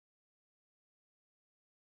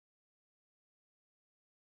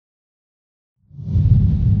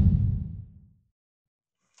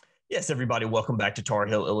Yes, everybody, welcome back to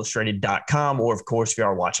TarHeelIllustrated.com, or, of course, if you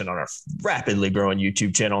are watching on our rapidly growing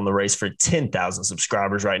YouTube channel on the race for 10,000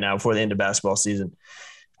 subscribers right now before the end of basketball season.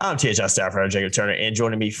 I'm THI staff writer Jacob Turner, and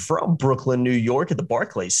joining me from Brooklyn, New York at the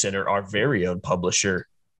Barclays Center, our very own publisher,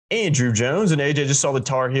 Andrew Jones. And AJ just saw the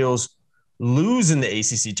Tar Heels lose in the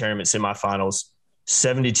ACC Tournament semifinals,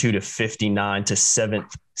 72-59 to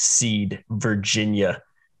 7th seed Virginia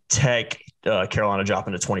Tech. Carolina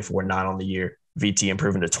dropping to 24-9 on the year. VT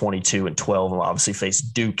improving to 22-12, and will obviously face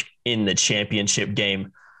Duke in the championship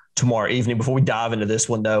game tomorrow evening. Before we dive into this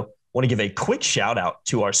one, though, I want to give a quick shout out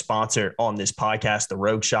to our sponsor on this podcast, The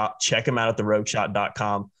Rogue Shop. Check them out at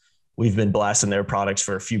therogueshop.com. We've been blasting their products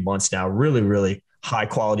for a few months now. Really, really high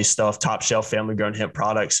quality stuff, top shelf family grown hemp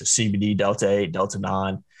products, so CBD, Delta 8, Delta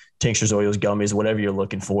 9, tinctures, oils, gummies, whatever you're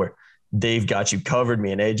looking for. They've got you covered.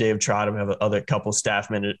 Me and AJ have tried them. We have other couple staff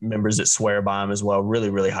members that swear by them as well. Really,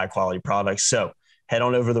 really high quality products. So head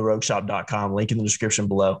on over to therogueshop.com, link in the description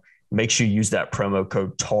below. Make sure you use that promo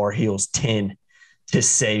code TARHEELS10 to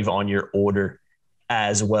save on your order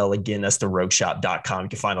as well. Again, that's therogueshop.com. You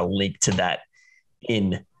can find a link to that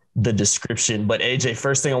in the description. But AJ,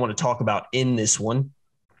 first thing I want to talk about in this one,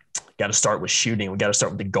 got to start with shooting. We got to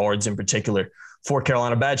start with the guards in particular. For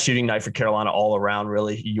Carolina, bad shooting night for Carolina all around,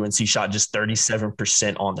 really. UNC shot just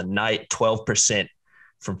 37% on the night, 12%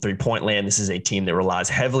 from three-point land. This is a team that relies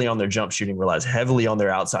heavily on their jump shooting, relies heavily on their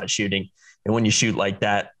outside shooting. And when you shoot like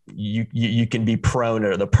that, you can be prone,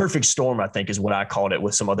 or the perfect storm, I think, is what I called it,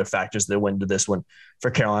 with some other factors that went into this one for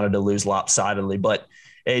Carolina to lose lopsidedly. But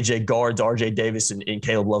AJ, guards, RJ Davis and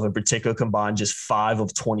Caleb Love in particular combined just 5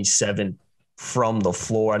 of 27 from the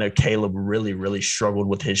floor. I know Caleb really, really struggled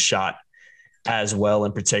with his shot as well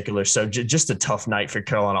in particular. So just a tough night for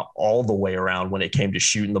Carolina all the way around when it came to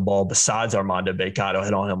shooting the ball, besides Armando Bacot. I'll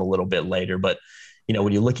hit on him a little bit later. But, you know,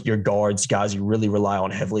 when you look at your guards, guys you really rely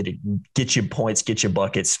on heavily to get you points, get you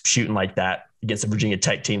buckets, shooting like that against a Virginia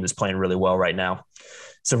Tech team that's playing really well right now,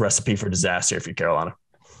 it's a recipe for disaster if you're Carolina.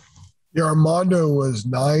 Yeah, Armando was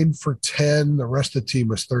 9 for 10. The rest of the team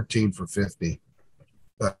was 13 for 50.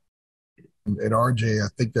 And RJ, I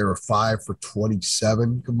think they were 5 for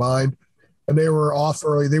 27 combined. And they were off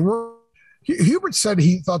early. Hubert said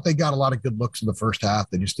he thought they got a lot of good looks in the first half.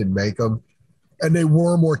 They just didn't make them. And they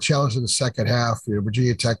were more challenged in the second half. You know,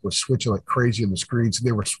 Virginia Tech was switching like crazy in the screens, and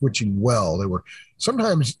they were switching well. They were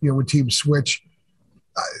sometimes, you know, when teams switch,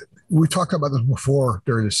 we talked about this before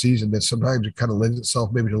during the season, that sometimes it kind of lends itself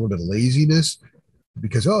maybe to a little bit of laziness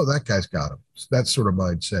because, oh, that guy's got him. So that sort of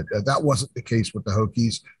mindset. That wasn't the case with the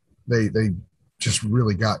Hokies. They just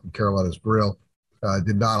really got in Carolina's grill.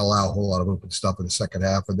 Did not allow a whole lot of open stuff in the second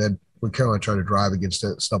half. And then when Carolina tried to drive against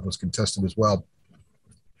it, stuff was contested as well.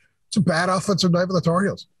 It's a bad offensive night for the Tar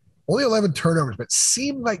Heels. Only 11 turnovers, but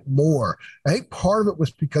seemed like more. I think part of it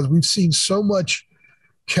was because we've seen so much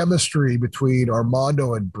chemistry between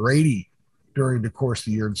Armando and Brady during the course of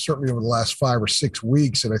the year, and certainly over the last 5 or 6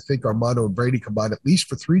 weeks. And I think Armando and Brady combined at least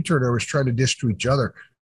for 3 turnovers, trying to dish to each other.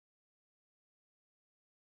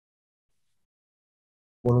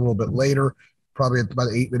 One a little bit later, probably at about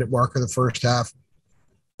the 8-minute mark of the first half.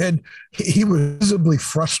 And he was visibly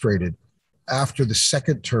frustrated after the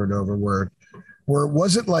second turnover where it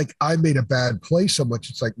wasn't like I made a bad play so much.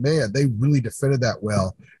 It's like, man, they really defended that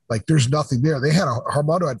well. Like there's nothing there.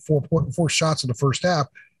 Armando had 4 shots in the first half.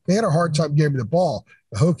 They had a hard time getting the ball.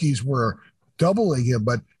 The Hokies were doubling him,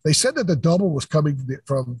 but they said that the double was coming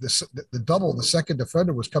from the second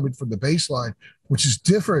defender was coming from the baseline, which is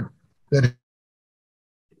different than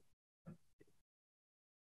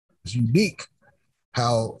is unique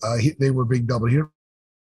how they were being doubled. He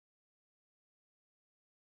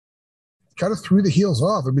kind of threw the heels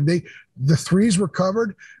off. I mean, the threes were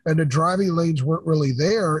covered and the driving lanes weren't really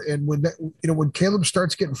there. And when Caleb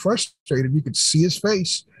starts getting frustrated, you could see his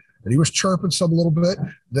face and he was chirping some a little bit,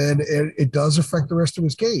 then it does affect the rest of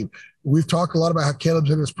his game. We've talked a lot about how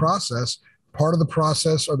Caleb's in his process. Part of the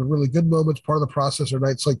process are the really good moments. Part of the process are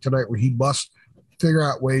nights like tonight where he must figure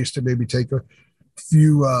out ways to maybe take a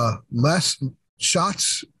few less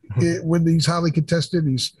shots when he's highly contested.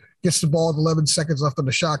 He gets the ball with 11 seconds left on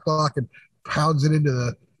the shot clock and pounds it into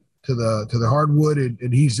the hardwood,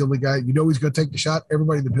 and he's the only guy. You know he's going to take the shot.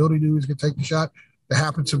 Everybody in the building knew he was going to take the shot. That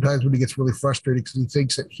happens sometimes when he gets really frustrated because he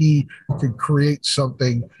thinks that he can create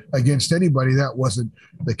something against anybody. That wasn't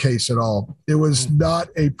the case at all. It was not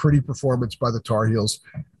a pretty performance by the Tar Heels.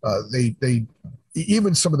 They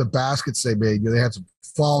even some of the baskets they made, they had some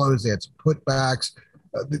follows, they had some putbacks.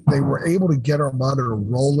 They were able to get Armando to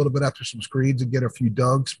roll a little bit after some screens and get a few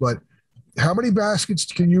dunks. But how many baskets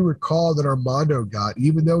can you recall that Armando got,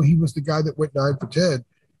 even though he was the guy that went 9 for 10,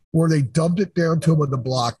 where they dumped it down to him on the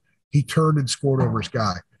block, he turned and scored over his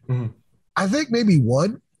guy. Mm-hmm. I think maybe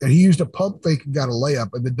one, and he used a pump fake and got a layup,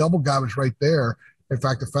 and the double guy was right there. In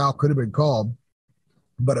fact, the foul could have been called,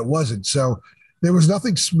 but it wasn't. So there was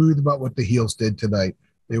nothing smooth about what the Heels did tonight.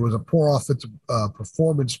 It was a poor offensive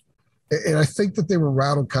performance, and I think that they were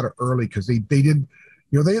rattled kind of early because they didn't.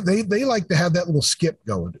 They like to have that little skip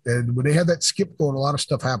going, and when they have that skip going, a lot of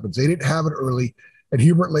stuff happens. They didn't have it early, and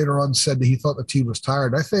Hubert later on said that he thought the team was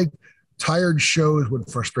tired. I think tired shows when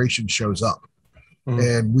frustration shows up,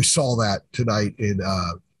 and we saw that tonight. In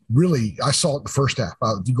really, I saw it in the first half.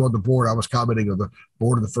 If you go on the board, I was commenting on the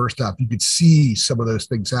board in the first half. You could see some of those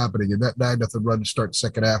things happening, and that 9-0 run to start the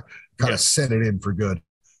second half kind of set it in for good.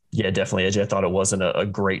 Yeah, definitely, AJ. I thought it wasn't a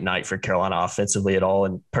great night for Carolina offensively at all,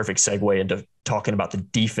 and perfect segue into talking about the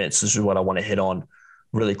defense. This is what I want to hit on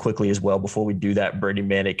really quickly as well. Before we do that, Brady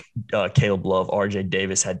Manick, Caleb Love, RJ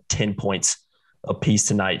Davis had 10 points apiece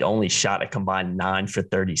tonight. Only shot a combined 9 for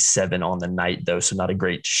 37 on the night, though, so not a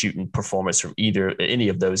great shooting performance from any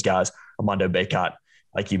of those guys. Armando Bacot,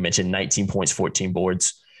 like you mentioned, 19 points, 14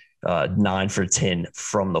 boards. 9 for 10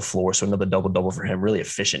 from the floor. So another double-double for him. Really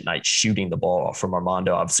efficient night shooting the ball off from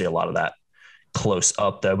Armando. Obviously, a lot of that close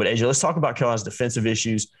up, though. But, AJ, let's talk about Carolina's defensive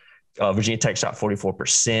issues. Virginia Tech shot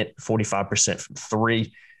 44%, 45% from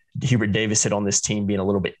three. Hubert Davis hit on this team being a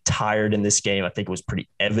little bit tired in this game. I think it was pretty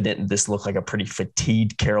evident this looked like a pretty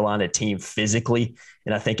fatigued Carolina team physically.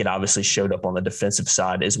 And I think it obviously showed up on the defensive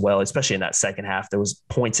side as well, especially in that second half. There was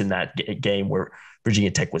points in that game where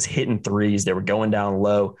Virginia Tech was hitting threes. They were going down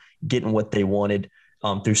low, getting what they wanted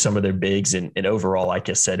through some of their bigs. And overall, like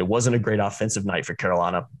I said, it wasn't a great offensive night for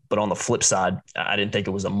Carolina. But on the flip side, I didn't think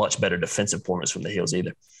it was a much better defensive performance from the Heels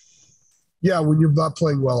either. Yeah, when you're not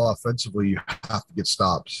playing well offensively, you have to get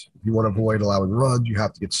stops. If you want to avoid allowing runs, you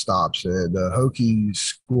have to get stops. And Hokies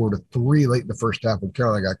scored a 3 late in the first half when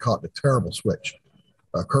Carolina got caught in a terrible switch.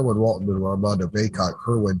 Kerwin Walton and Armando Bacot.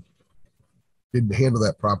 Kerwin didn't handle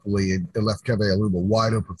that properly and left Kevin Aluma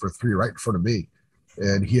wide open for 3 right in front of me.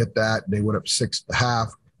 And he hit that, and they went up 6 at the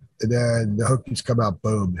half. And then the Hokies come out,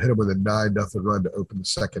 boom, hit him with a 9-0 run to open the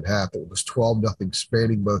second half. It was 12-0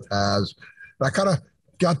 spanning both halves. And I kind of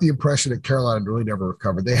got the impression that Carolina really never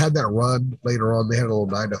recovered. They had that run later on. They had a little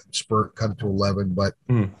 9-0 spurt, cut it to 11, but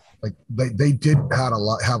like they did have a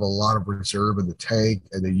lot of reserve in the tank,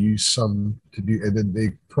 and they used some to do, and then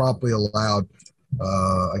they promptly allowed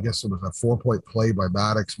I guess it was a 4-point play by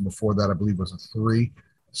Maddox, and before that I believe was a 3.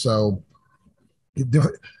 So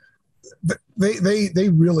they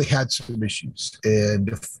really had some issues. And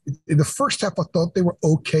in the first half I thought they were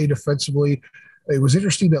okay defensively. It was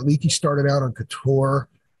interesting that Leaky started out on Couture,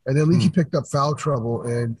 and then Leaky picked up foul trouble,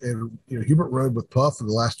 and Hubert rode with Puff in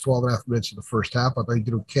the last 12 and a half minutes of the first half. I thought he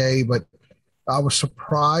did okay, but I was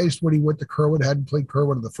surprised when he went to Kerwin. Hadn't played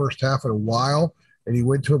Kerwin in the first half in a while, and he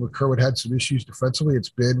went to him, and Kerwin had some issues defensively. It's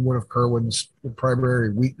been one of Kerwin's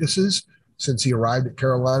primary weaknesses since he arrived at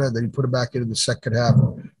Carolina, and then he put him back in the second half.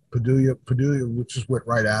 Padula, which just went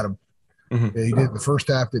right at him. And he did the first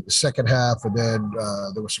half, did the second half, and then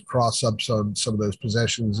there was some cross-ups on some of those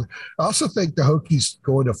possessions. I also think the Hokies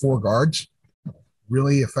going to 4 guards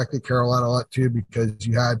really affected Carolina a lot too, because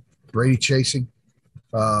you had Brady chasing.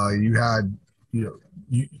 It's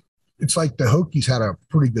like the Hokies had a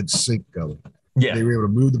pretty good sync going. Yeah. They were able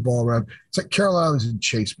to move the ball around. It's like Carolina was in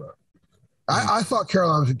chase mode. I thought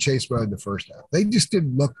Carolina was in chase mode in the first half. They just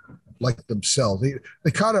didn't look like themselves.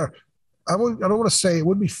 They kind of – I don't want to say – it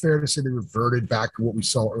wouldn't be fair to say they reverted back to what we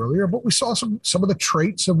saw earlier, but we saw some of the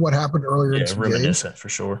traits of what happened earlier in some reminiscent games. For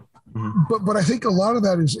sure. But I think a lot of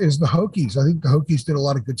that is the Hokies. I think the Hokies did a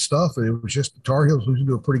lot of good stuff, and it was just the Tar Heels losing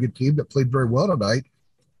to a pretty good team that played very well tonight.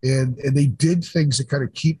 And they did things to kind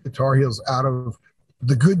of keep the Tar Heels out of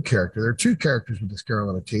the good character. There are 2 characters with this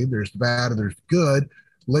Carolina team. There's the bad and there's the good.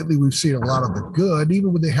 Lately, we've seen a lot of the good,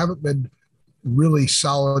 even when they haven't been really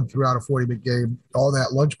solid throughout a 40-minute game. All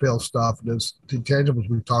that lunch pail stuff, those intangibles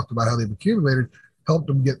we've talked about, how they've accumulated, helped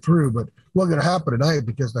them get through. But it wasn't going to happen tonight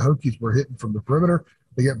because the Hokies were hitting from the perimeter.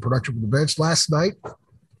 They get production from the bench. Last night,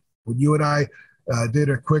 when you and I did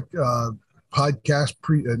a quick podcast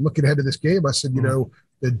looking ahead to this game, I said,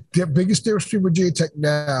 the biggest difference between Virginia Tech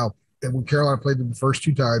now and when Carolina played them the first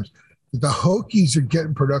 2 times, the Hokies are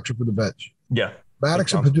getting production from the bench. Yeah.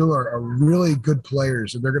 Maddox and Padula are really good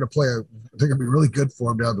players, and they're going to be really good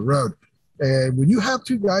for them down the road. And when you have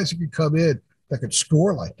 2 guys who can come in that can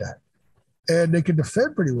score like that, and they can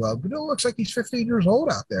defend pretty well, Padula looks like he's 15 years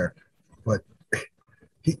old out there, but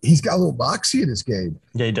he's got a little moxie in his game.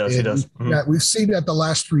 Yeah, he does. Yeah, we've seen that the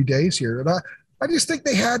last 3 days here, and I just think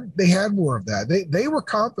they had more of that. They were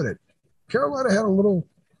confident. Carolina had a little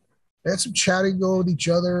they had some chatting going with each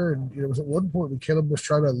other. And it was at one point when Caleb was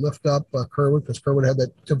trying to lift up Kerwin because Kerwin had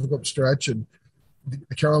that difficult stretch. And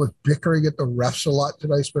the Carolina was bickering at the refs a lot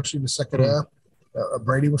tonight, especially in the second half.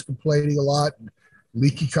 Brady was complaining a lot. And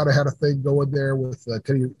Leaky kind of had a thing going there with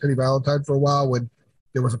Teddy Valentine for a while when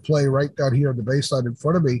there was a play right down here on the baseline in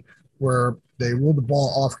front of me where they ruled the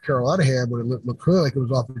ball off Carolina hand when it looked clearly like it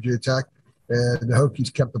was off Virginia Tech, and the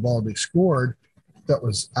Hokies kept the ball and they scored. That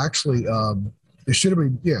was actually it should have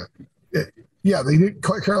been they didn't.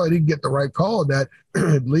 Carolina didn't get the right call on that.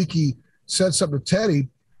 Leaky said something to Teddy.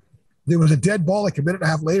 There was a dead ball like a minute and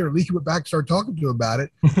a half later. Leaky went back and started talking to him about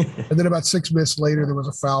it. And then about 6 minutes later, there was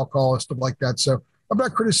a foul call and stuff like that. So I'm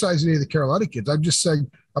not criticizing any of the Carolina kids. I'm just saying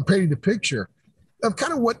I'm painting the picture of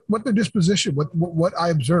kind of what their disposition, what I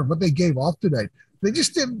observed, what they gave off tonight. They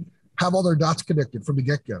just didn't have all their dots connected from the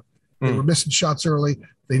get-go. They were missing shots early.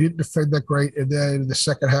 They didn't defend that great. And then in the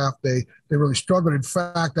second half, they really struggled. In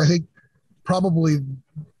fact, I think probably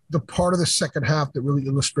the part of the second half that really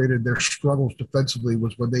illustrated their struggles defensively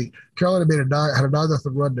was when Carolina had a 9-0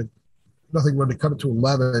 run to cut it to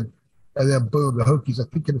 11. And then boom, the Hokies, I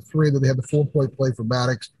think in the 3, and then they had the 4-point play for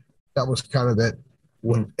Maddox. That was kind of that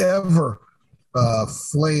whatever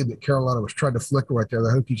flame that Carolina was trying to flicker right there. The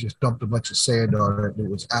Hokies just dumped a bunch of sand on it and it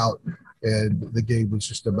was out. And the game was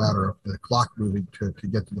just a matter of the clock moving to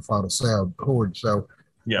get to the final sound horn. So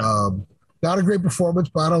not a great performance,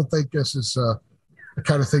 but I don't think this is the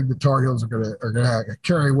kind of thing the Tar Heels are gonna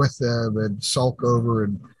carry with them and sulk over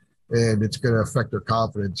and it's going to affect their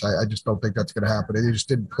confidence. I just don't think that's going to happen. They just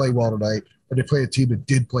didn't play well tonight, and they played a team that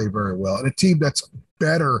did play very well, and a team that's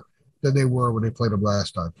better than they were when they played them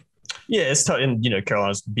last time. Yeah, it's tough. And,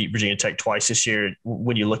 Carolina's beat Virginia Tech twice this year.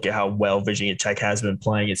 When you look at how well Virginia Tech has been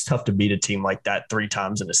playing, it's tough to beat a team like that 3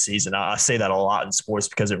 times in a season. I say that a lot in sports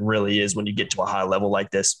because it really is when you get to a high level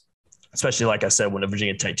like this, especially, like I said, when the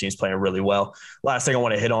Virginia Tech team's playing really well. Last thing I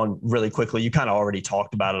want to hit on really quickly, you kind of already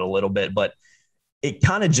talked about it a little bit, but it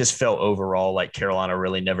kind of just felt overall like Carolina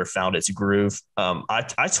really never found its groove. I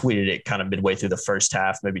tweeted it kind of midway through the first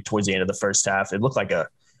half, maybe towards the end of the first half. It looked like a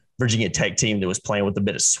Virginia Tech team that was playing with a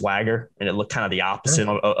bit of swagger, and it looked kind of the opposite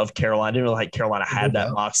of Carolina. I didn't really like Carolina had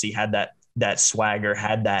that moxie, had that swagger,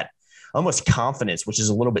 had that almost confidence, which is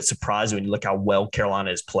a little bit surprising when you look how well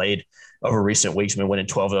Carolina has played over recent weeks. I mean, winning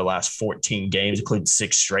 12 of their last 14 games, including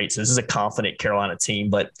 6 straight. So this is a confident Carolina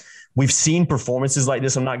team, but we've seen performances like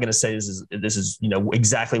this. I'm not going to say this is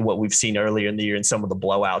exactly what we've seen earlier in the year in some of the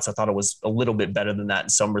blowouts. I thought it was a little bit better than that in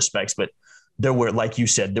some respects, but there were, like you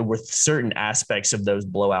said, there were certain aspects of those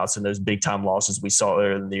blowouts and those big time losses we saw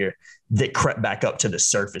earlier in the year that crept back up to the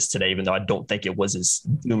surface today, even though I don't think it was as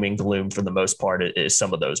doom and gloom for the most part as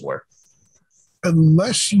some of those were.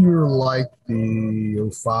 Unless you're like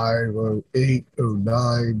the 05, 08,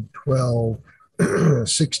 09, 12,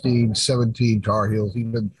 16, 17 Tar Heels,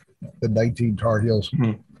 even the 19 Tar Heels,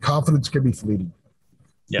 confidence can be fleeting.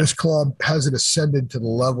 Yeah. This club hasn't ascended to the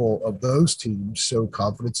level of those teams, so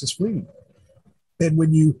confidence is fleeting. And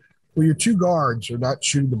when your 2 guards are not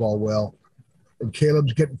shooting the ball well, and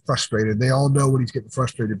Caleb's getting frustrated, they all know when he's getting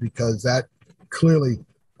frustrated because that clearly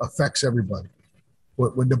affects everybody.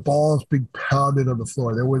 When the ball is being pounded on the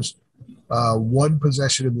floor, there was one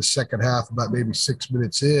possession in the second half, about maybe 6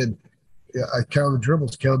 minutes in. I counted the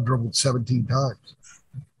dribbles. Caleb dribbled 17 times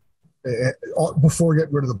before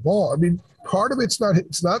getting rid of the ball. I mean, part of it's not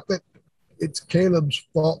that it's Caleb's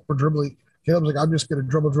fault for dribbling. Caleb's like, I'm just going to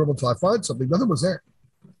dribble until I find something. Nothing was there.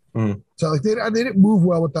 So like they didn't move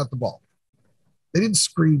well without the ball. They didn't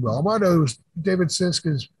screen well. I know David Sisk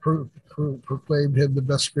has proclaimed him the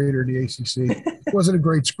best screener in the ACC. It wasn't a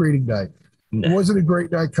great screening night. No. It wasn't a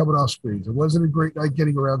great night coming off screens. It wasn't a great night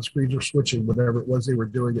getting around screens or switching, whatever it was they were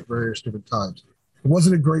doing at various different times. It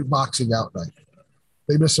wasn't a great boxing out night.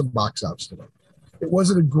 They missed some box outs today. It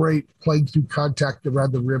wasn't a great playing through contact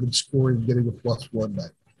around the rim and scoring and getting a +1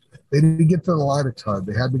 night. They didn't get to the line a ton.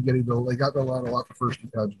 They got the line a lot the first 2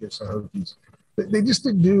 times against the Hokies. They just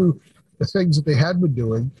didn't do the things that they had been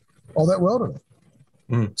doing all that well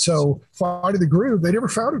today. So finding the groove, they never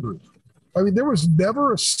found a groove. I mean, there was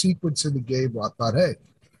never a sequence in the game where I thought, hey,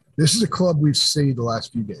 this is a club we've seen the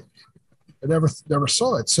last few games. I never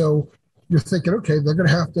saw it. So you're thinking, okay, they're going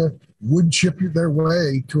to have to wood chip their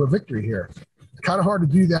way to a victory here. It's kind of hard to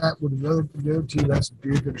do that when another team has to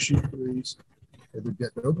be going to shoot threes and they're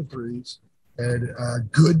getting open threes. And a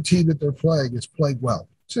good team that they're playing is playing well.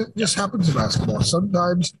 So it just happens in basketball.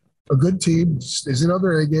 Sometimes a good team is in on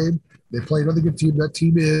their A game. They play another good team. That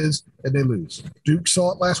team is, and they lose. Duke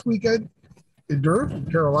saw it last weekend in Durham.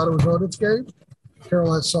 Carolina was on its game.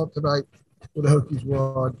 Carolina saw it tonight when the Hokies were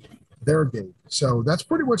on their game. So that's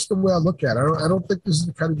pretty much the way I look at it. I don't think this is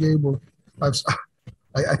the kind of game where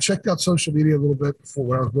I checked out social media a little bit before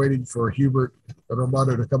when I was waiting for Hubert and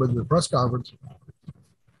Armando to come into the press conference.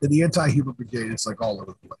 And the anti-Hubert brigade is like all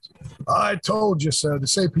over the place. I told you so. The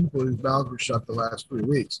same people whose mouths were shut the last 3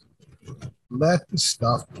 weeks. Let the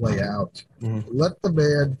stuff play out. Mm-hmm. Let the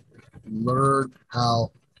man learn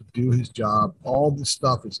how to do his job. All this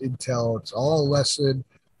stuff is intel. It's all a lesson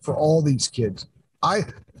for all these kids. I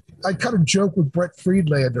kind of joked with Brett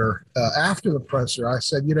Friedlander after the presser. I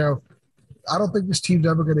said, I don't think this team's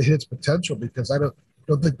ever going to hit its potential because I don't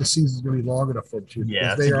think the season's going to be long enough for them to.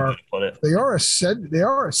 Yeah, they are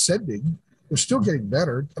ascending. They're still getting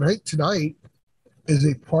better. And I think tonight is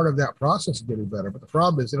a part of that process of getting better. But the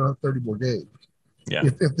problem is they don't have 30 more games. Yeah.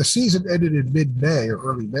 If the season ended in mid-May or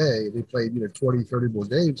early May, they played 20, 30 more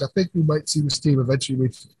games, I think we might see this team eventually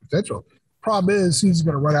reach its potential. Problem is, the season's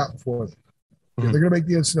going to run out before them. Mm-hmm. They're going to make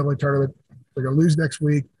the NCAA tournament. They're going to lose next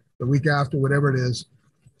week, the week after, whatever it is.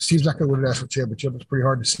 This team's not going to win a national championship. It's pretty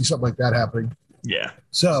hard to see something like that happening. Yeah.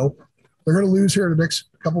 So they're going to lose here in the next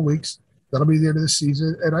couple of weeks. That'll be the end of the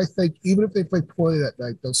season. And I think even if they play poorly that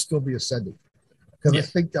night, they'll still be ascending. Because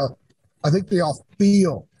I think they all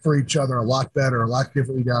feel for each other a lot better, a lot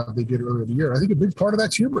differently now than they did earlier in the year. I think a big part of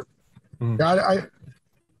that's humor. Mm.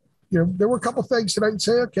 There were a couple things tonight and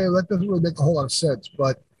say, okay, that doesn't really make a whole lot of sense.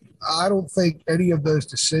 But I don't think any of those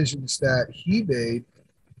decisions that he made,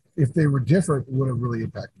 if they were different, would have really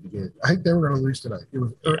impacted the game. I think they were going to lose tonight.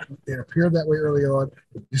 It appeared that way early on.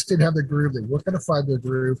 They just didn't have the groove. They weren't going to find their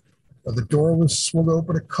groove. The door was swung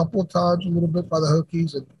open a couple of times a little bit by the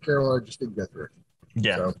Hokies, and Carolina just didn't get through.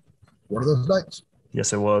 Yeah. So, one of those nights.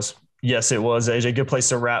 Yes, it was. AJ, good place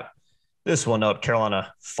to wrap this one up.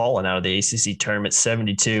 Carolina falling out of the ACC tournament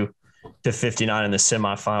 72-59 in the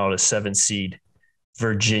semifinal to 7 seed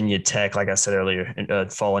Virginia Tech. Like I said earlier,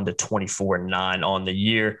 falling to 24-9 on the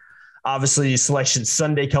year. Obviously, Selection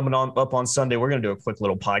Sunday coming up on Sunday. We're going to do a quick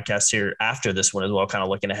little podcast here after this one as well, kind of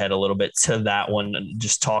looking ahead a little bit to that one and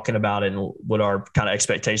just talking about it and what our kind of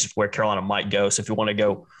expectations for where Carolina might go. So if you want to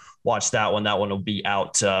go watch that one will be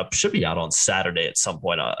out, should be out on Saturday at some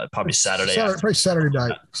point, probably Saturday. Probably Saturday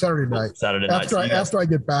night. Saturday night. After I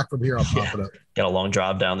get back from here, I'll pop it up. Got a long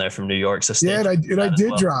drive down there from New York. So I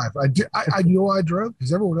did drive. I knew I drove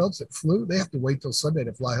because everyone else that flew, they have to wait till Sunday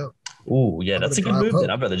to fly home. Oh, yeah, that's a good move. Then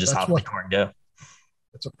I'd rather just hop in the car and go.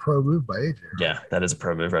 That's a pro move by AJ. Yeah, that is a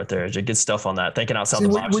pro move right there, AJ. Good stuff on that. Thinking outside the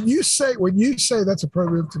box. When you say that's a pro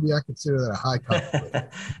move to me, I consider that a high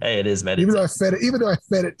compliment. Hey, it is, man. Even though I fed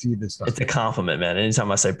it to you this time. It's a compliment, man.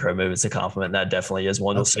 Anytime I say pro move, it's a compliment. That definitely is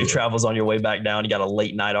one. So travels on your way back down. You got a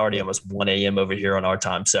late night already, almost 1 a.m. over here on our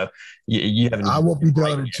time. So you haven't. I won't be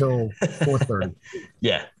done until 4:30.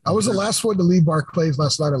 Yeah. I was the last one to leave Barclays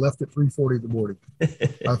last night. I left at 3:40 in the morning.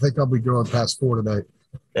 I think I'll be going past 4 tonight.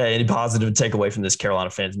 Any positive takeaway from this, Carolina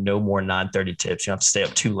fans? No more 9:30 tips. You don't have to stay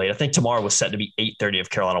up too late. I think tomorrow was set to be 8:30 if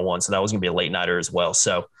Carolina won, so that was going to be a late nighter as well.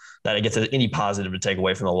 So that I get to any positive to take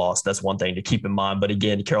away from the loss. That's one thing to keep in mind. But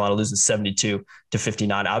again, Carolina losing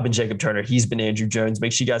 72-59. I've been Jacob Turner. He's been Andrew Jones.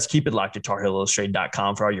 Make sure you guys keep it locked at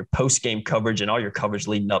TarHeelIllustrated.com for all your post-game coverage and all your coverage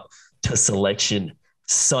leading up to Selection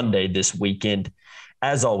Sunday this weekend.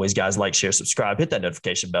 As always, guys, like, share, subscribe, hit that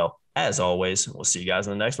notification bell. As always, we'll see you guys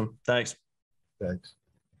in the next one. Thanks.